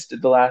y'all missed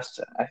it I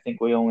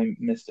think we only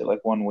missed it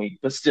like 1 week,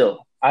 but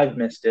still, I've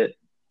missed it.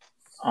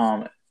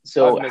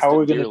 So how are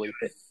we going to do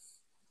it?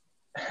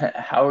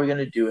 How we're going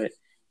to do it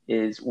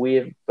is we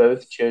have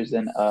both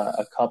chosen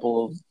a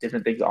couple of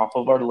different things off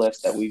of our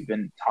list that we've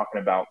been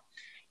talking about,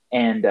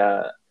 and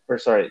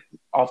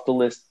off the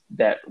list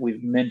that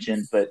we've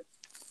mentioned, but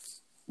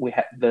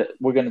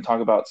we're going to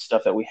talk about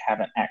stuff that we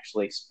haven't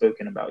actually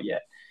spoken about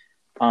yet.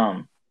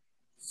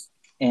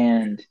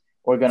 And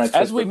we're going to,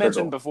 as we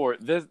mentioned before,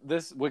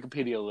 this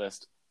Wikipedia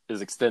list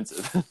is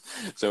extensive.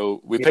 So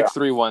we picked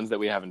 3 ones that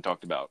we haven't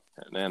talked about,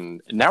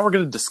 and now we're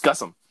going to discuss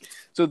them.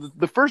 So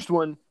the first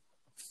one,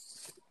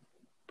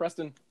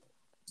 Preston,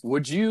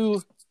 would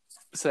you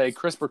say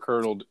crisp or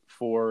curdled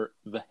for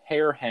the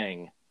hair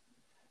hang?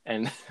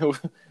 And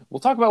we'll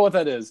talk about what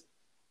that is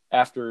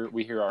after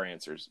we hear our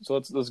answers. So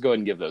let's go ahead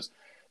and give those.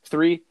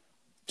 3,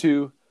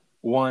 2,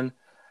 1,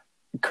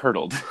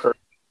 curdled.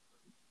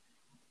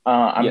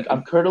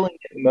 I'm curdling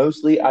it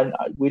mostly.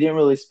 We didn't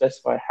really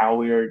specify how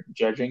we are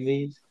judging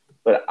these,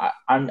 but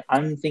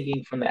I'm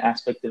thinking from the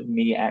aspect of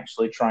me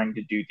actually trying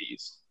to do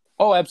these.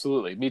 Oh,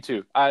 absolutely. Me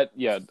too. I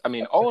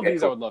mean, all of Okay,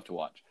 these I so would love to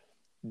watch.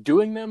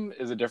 Doing them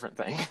is a different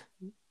thing.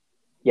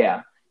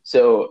 yeah.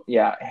 So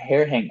yeah,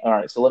 hair hang. All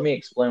right. So let me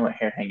explain what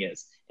hair hang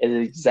is. It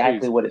is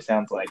exactly Please. what it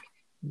sounds like.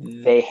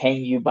 They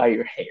hang you by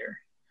your hair.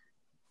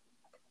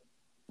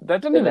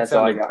 That doesn't And even that's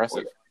all sound I got for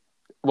impressive. you.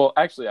 Well,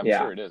 actually, I'm Yeah.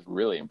 sure it is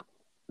really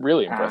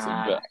impressive.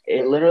 But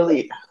It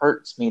literally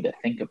hurts me to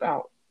think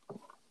about.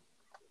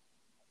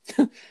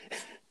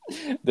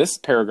 this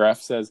paragraph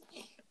says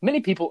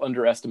many people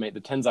underestimate the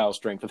tensile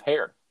strength of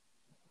hair.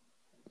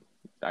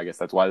 I guess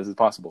that's why this is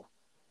possible.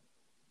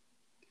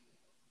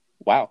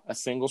 Wow, a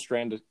single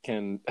strand of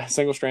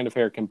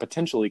hair can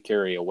potentially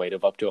carry a weight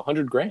of up to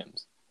 100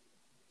 grams.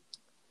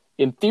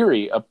 In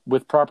theory,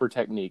 with proper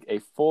technique, a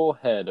full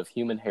head of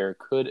human hair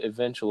could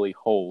eventually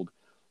hold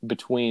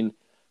between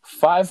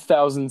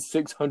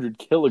 5,600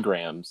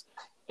 kilograms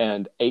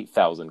and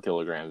 8,000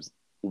 kilograms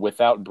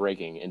without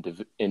breaking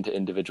into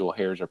individual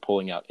hairs or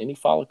pulling out any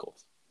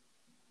follicles.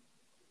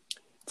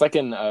 It's like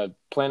in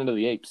Planet of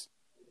the Apes,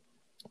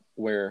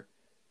 where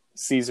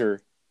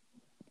Caesar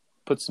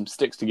puts some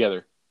sticks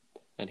together,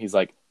 and he's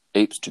like,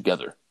 apes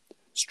together,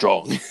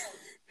 strong.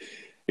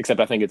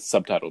 Except I think it's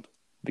subtitled,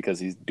 because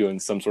he's doing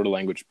some sort of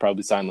language,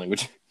 probably sign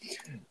language.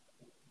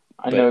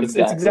 I But know it's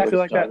exactly what exactly he's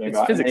like that. talking It's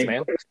about. And physics, then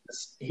man.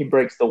 he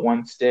breaks the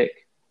one stick,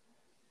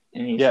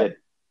 and he Yeah, said,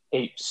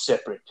 "Eight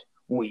separate,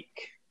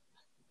 weak."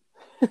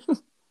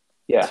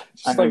 Yeah, I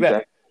just know like that.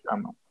 exactly what you're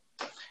talking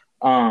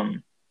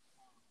about.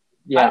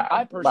 Yeah. I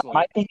My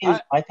personally, thing is,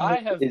 I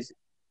have.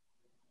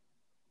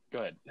 Go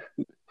ahead.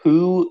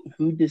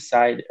 who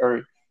decided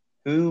or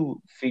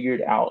who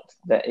figured out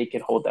that it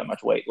could hold that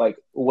much weight? Like,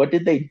 what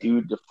did they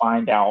do to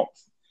find out?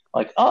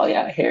 Like, oh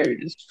yeah, hair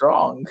is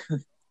strong.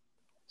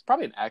 It's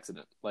probably an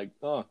accident. Like,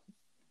 oh,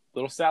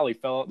 little Sally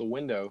fell out the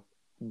window,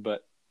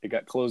 but it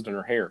got closed in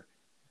her hair,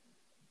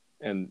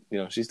 and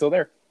she's still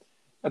there.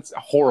 That's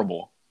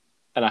horrible,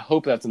 and I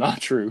hope that's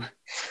not true.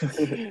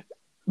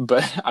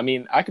 But I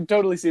mean, I could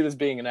totally see this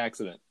being an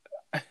accident.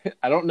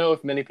 I don't know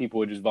if many people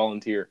would just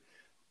volunteer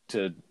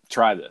to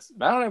try this.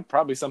 I don't know.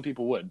 Probably some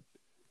people would.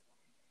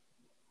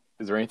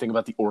 Is there anything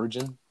about the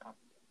origin?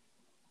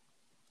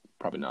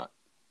 Probably not.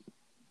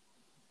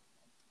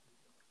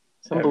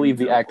 Some believe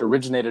the act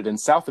originated in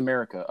South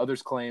America.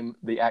 Others claim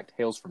the act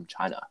hails from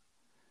China.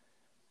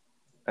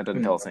 That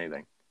doesn't tell us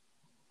anything.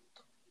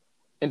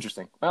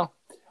 Interesting. Well,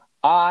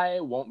 I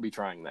won't be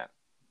trying that.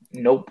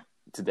 Nope.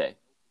 Today.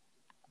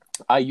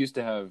 I used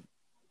to have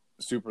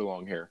super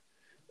long hair.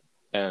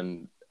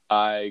 And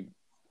you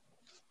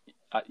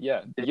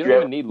don't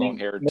even need long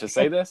hair to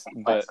say this,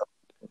 but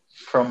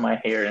from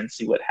my hair and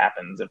see what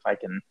happens if I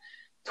can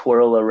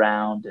twirl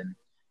around and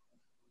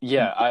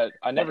yeah,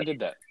 I never did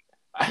that.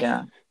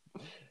 Yeah.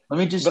 But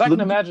I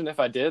can imagine if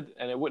I did,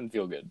 and it wouldn't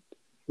feel good.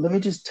 Let me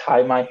just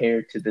tie my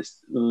hair to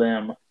this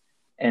limb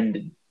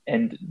and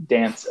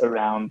dance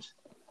around,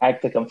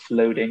 act like I'm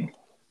floating.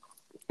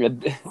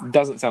 It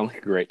doesn't sound like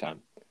a great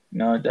time.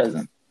 No, it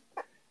doesn't.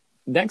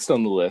 Next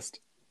on the list,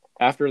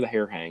 after the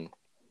hair hang,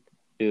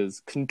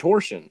 is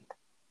contortion.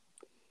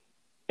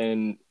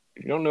 And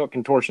if you don't know what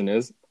contortion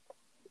is,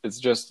 it's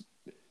just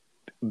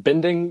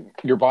bending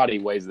your body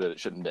ways that it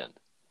shouldn't bend.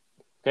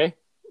 Okay?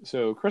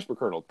 So crisp or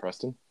curdled,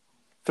 Preston?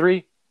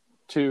 3,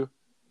 2,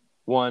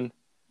 1,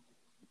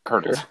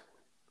 curdled.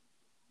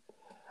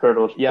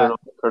 Curdled. Yeah.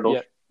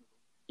 Curdled.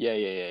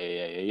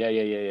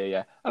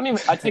 Yeah.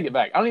 I take it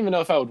back. I don't even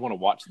know if I would want to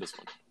watch this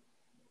one.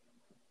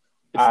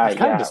 It's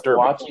kind of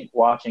disturbing.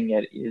 Watching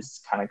it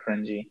is kind of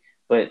cringy,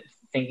 but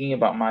thinking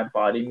about my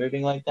body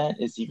moving like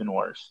that is even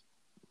worse.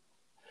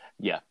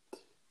 Yeah.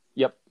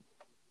 Yep.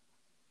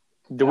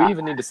 Do we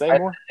even need to say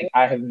more?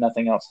 I have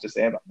nothing else to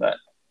say about that.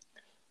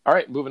 All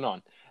right, moving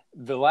on.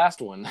 The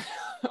last one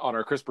on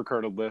our crisp or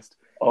curdled list.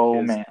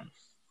 Oh, man.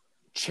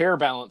 Chair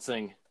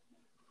balancing.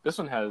 This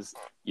one has,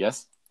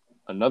 yes,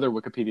 another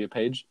Wikipedia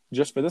page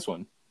just for this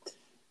one.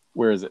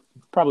 Where is it?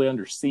 Probably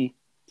under C.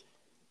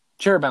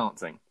 Chair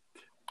balancing.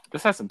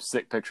 This has some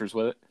sick pictures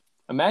with it.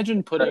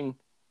 Imagine putting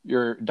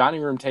your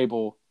dining room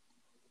table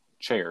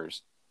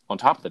chairs on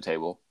top of the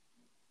table,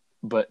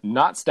 but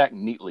not stacked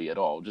neatly at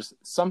all. Just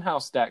somehow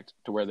stacked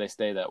to where they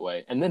stay that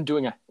way. And then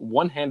doing a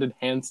one-handed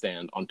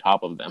handstand on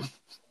top of them.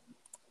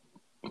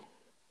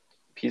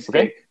 Piece of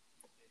cake.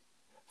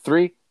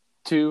 3,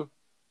 2,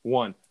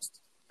 1.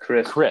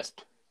 Crisp.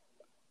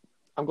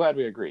 I'm glad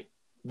we agree.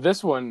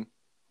 This one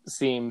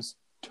seems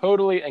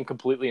totally and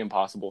completely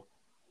impossible,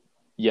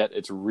 yet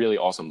it's really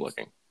awesome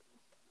looking.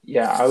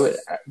 Yeah, I would.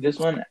 This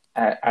one,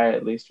 I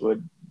at least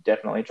would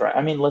definitely try.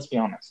 I mean, let's be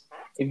honest.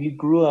 If you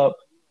grew up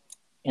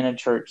in a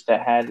church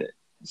that had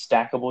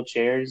stackable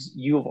chairs,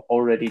 you have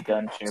already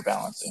done chair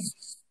balancing.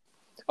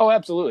 Oh,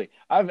 absolutely.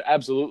 I've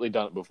absolutely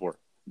done it before.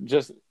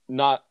 Just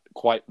not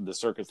quite the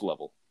circus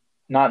level.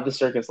 Not the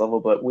circus level,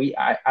 but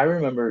I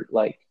remember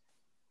like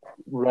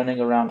running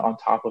around on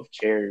top of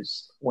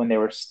chairs when they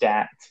were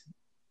stacked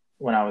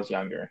when I was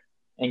younger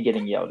and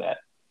getting yelled at.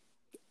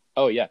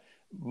 Oh, yeah.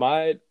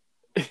 My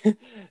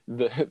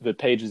the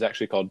page is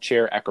actually called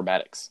Chair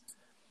Acrobatics.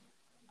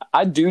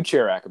 I do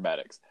chair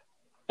acrobatics.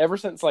 Ever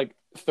since like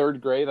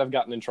third grade, I've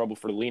gotten in trouble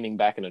for leaning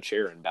back in a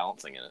chair and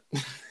balancing in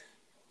it.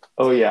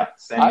 Oh yeah,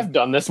 same. I've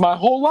done this my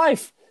whole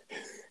life.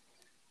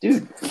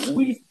 Dude,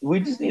 we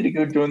just need to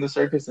go join the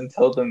circus and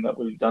tell them that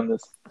we've done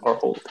this our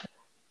whole time.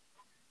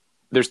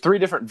 There's 3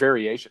 different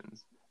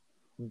variations: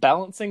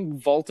 balancing,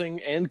 vaulting,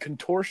 and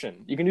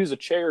contortion. You can use a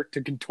chair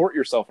to contort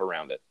yourself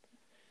around it.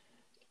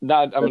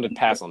 I'm going to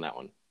pass on that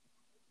one.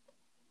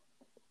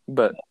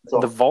 But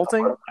the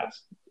vaulting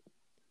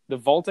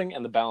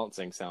and the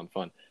balancing sound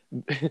fun.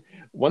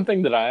 One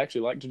thing that I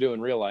actually like to do in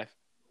real life,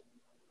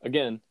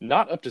 again,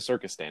 not up to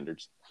circus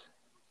standards,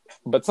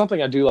 but something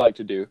I do like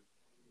to do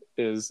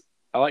is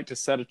I like to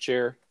set a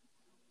chair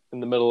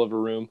in the middle of a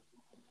room,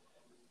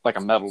 like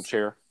a metal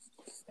chair,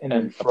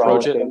 and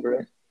approach it.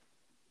 Over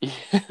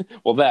it.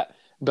 Well,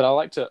 but I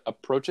like to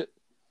approach it,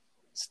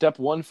 step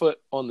 1 foot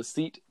on the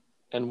seat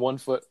and 1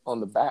 foot on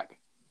the back.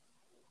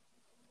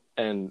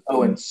 And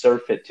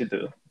surf it to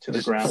the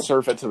ground.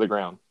 Surf it to the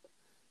ground.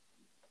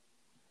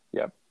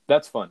 Yeah,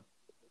 that's fun.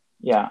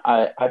 Yeah,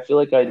 I feel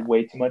like I'd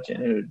weigh too much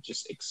and it would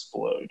just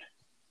explode.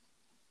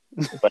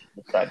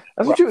 That's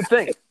what you would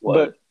think.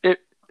 But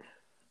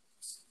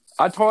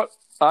I taught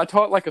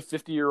like a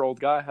 50-year-old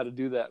guy how to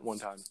do that one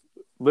time,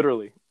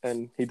 literally,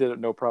 and he did it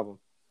no problem.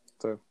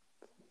 So,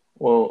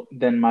 well,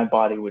 then my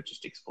body would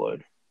just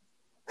explode.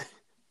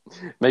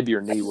 Maybe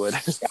your knee would.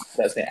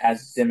 That's it,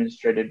 as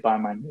demonstrated by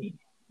my knee,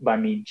 by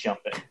me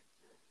jumping.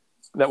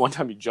 That one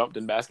time you jumped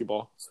in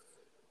basketball.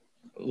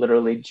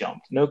 Literally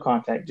jumped, no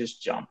contact,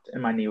 just jumped,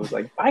 and my knee was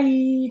like,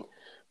 bye.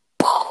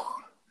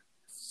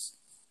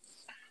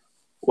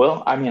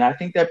 Well, I mean, I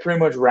think that pretty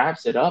much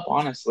wraps it up.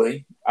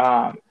 Honestly,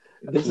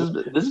 this has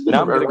been.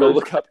 Now I'm gonna go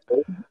look up.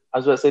 I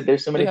was about to say,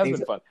 there's so many things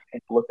to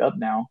look up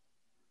now.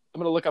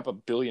 I'm gonna look up a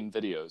billion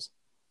videos.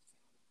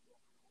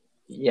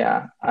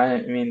 Yeah, I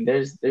mean,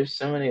 there's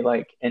so many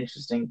like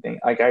interesting things.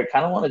 Like, I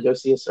kind of want to go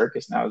see a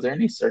circus now. Is there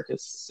any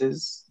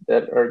circuses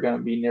that are going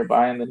to be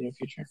nearby in the near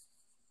future?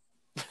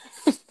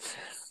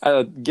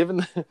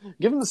 Given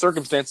the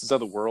circumstances of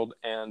the world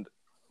and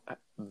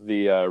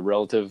the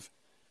relative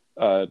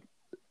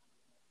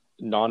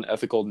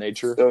non-ethical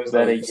nature of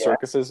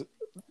circuses,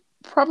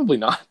 probably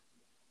not.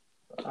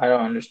 I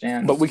don't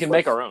understand. But we can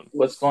make our own.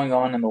 What's going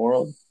on in the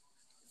world?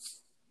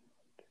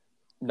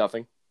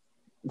 Nothing.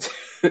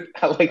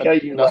 I like how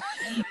you made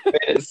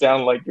it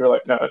sound like you're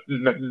like, no,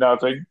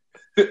 nothing.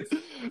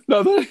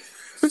 Nothing.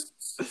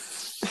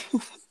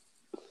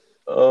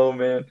 Oh,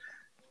 man.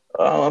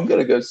 I'm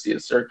going to go see a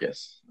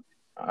circus.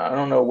 I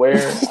don't know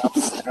where,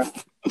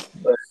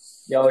 but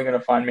y'all are going to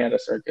find me at a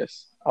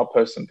circus. I'll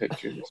post some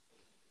pictures.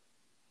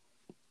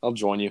 I'll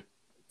join you.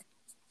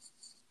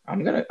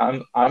 I'm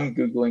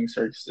Googling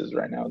circuses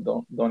right now.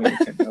 Don't even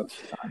think about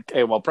the time.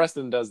 Okay, while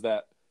Preston does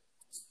that,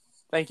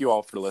 thank you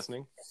all for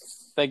listening.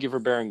 Thank you for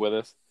bearing with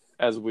us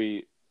as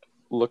we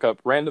look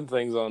up random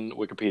things on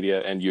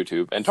Wikipedia and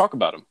YouTube and talk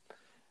about them.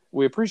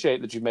 We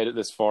appreciate that you've made it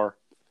this far.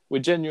 We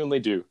genuinely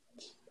do.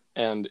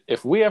 And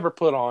if we ever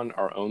put on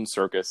our own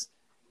circus,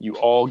 you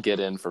all get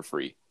in for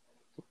free.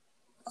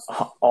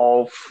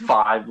 All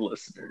 5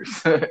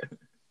 listeners.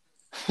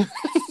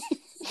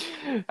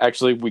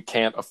 Actually, we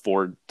can't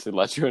afford to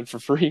let you in for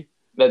free.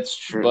 That's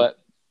true. But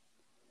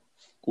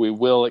we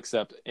will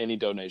accept any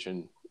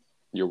donation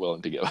you're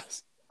willing to give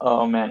us.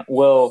 Oh, man.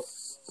 Well,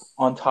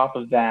 on top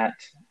of that,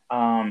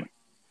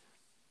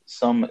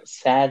 some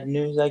sad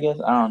news, I guess.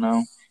 I don't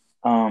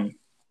know.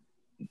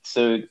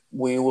 So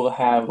we will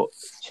have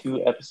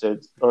 2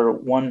 episodes, or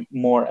 1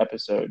 more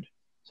episode.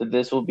 So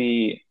this will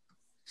be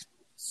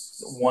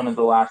one of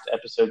the last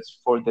episodes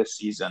for this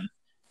season.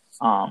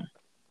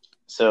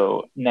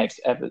 So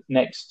next,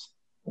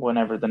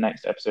 whenever the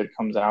next episode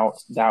comes out,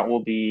 that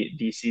will be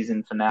the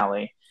season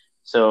finale.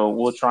 So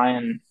we'll try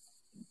and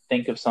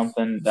think of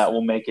something that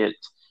will make it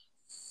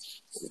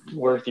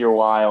worth your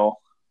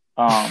while.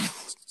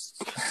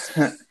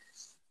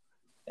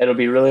 It'll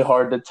be really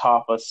hard to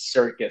top a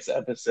circus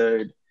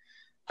episode.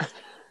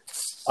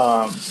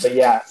 But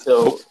yeah,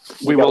 so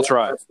we will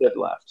try. Good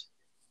left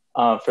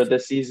for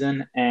this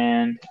season,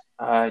 and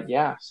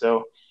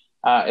so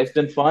it's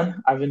been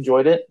fun. I've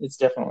enjoyed it. It's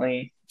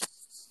definitely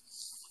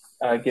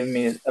given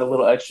me a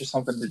little extra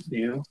something to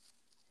do,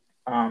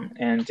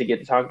 and to get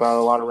to talk about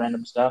a lot of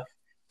random stuff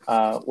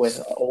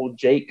with old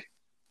Jake.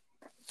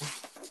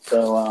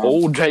 So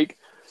old Jake.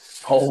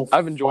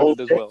 I've enjoyed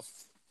it as well.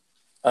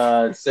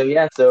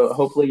 So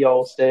hopefully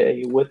y'all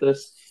stay with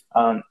us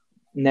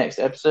next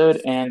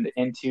episode and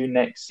into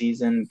next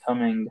season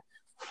coming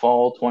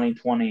fall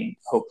 2020,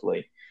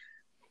 hopefully.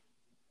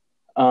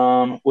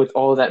 With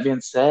all of that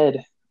being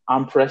said,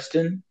 I'm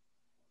Preston.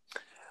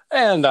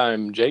 And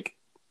I'm Jake.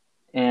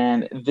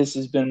 And this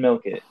has been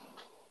Milk It.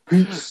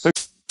 Peace.